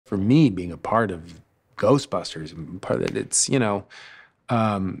for me, being a part of Ghostbusters, and part of it, it's, you know,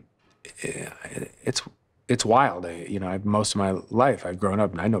 it's wild. Most of my life I've grown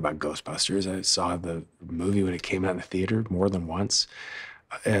up and I know about Ghostbusters. I saw the movie when it came out in the theater more than once.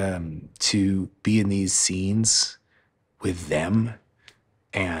 To be in these scenes with them,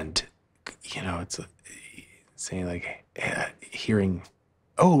 and it's saying like hearing,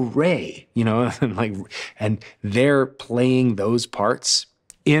 "Oh, Ray," and they're playing those parts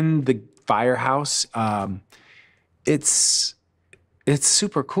in the firehouse. It's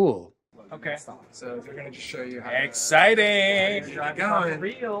super cool. Okay. So they're gonna just show you how. Exciting!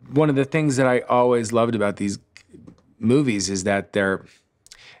 One of the things that I always loved about these movies is that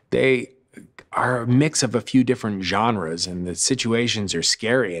they are a mix of a few different genres, and the situations are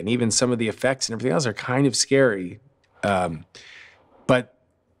scary, and even some of the effects and everything else are kind of scary. But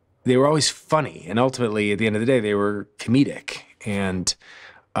they were always funny, and ultimately, at the end of the day, they were comedic. And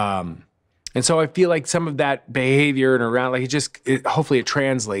so I feel like some of that behavior and around, like hopefully it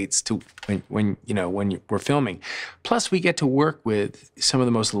translates to when we're filming. Plus, we get to work with some of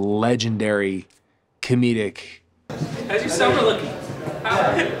the most legendary comedic. How's your summer looking?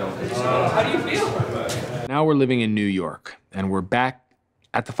 How do you feel? Now we're living in New York, and we're back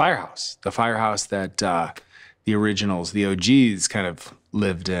at the firehouse that the originals, the OGs, kind of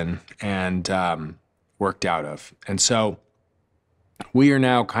lived in and worked out of. And so we are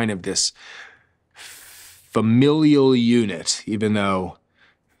now kind of this familial unit, even though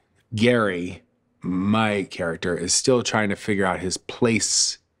Gary, my character, is still trying to figure out his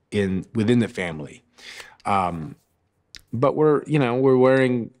place within the family. But we're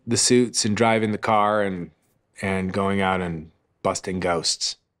wearing the suits and driving the car and going out and busting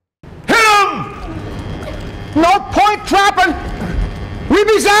ghosts. Hit him! No point trapping! We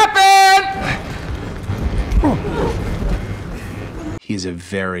be zapping! He's a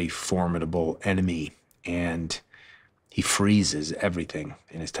very formidable enemy, and he freezes everything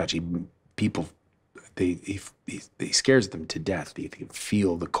in his touch. He scares them to death. They can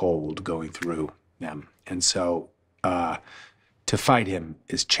feel the cold going through them. And so to fight him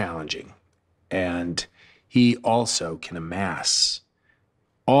is challenging. And he also can amass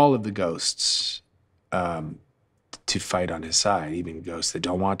all of the ghosts to fight on his side, even ghosts that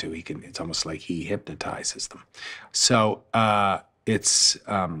don't want to. It's almost like he hypnotizes them. So it's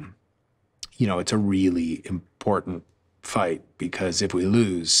a really important fight, because if we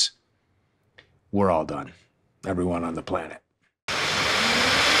lose, we're all done. Everyone on the planet.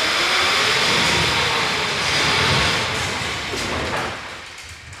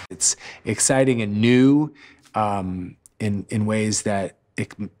 It's exciting and new in ways that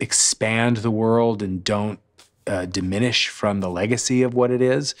expand the world and don't diminish from the legacy of what it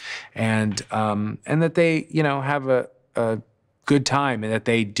is, and that they have a good time, and that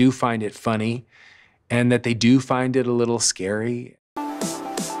they do find it funny, and that they do find it a little scary.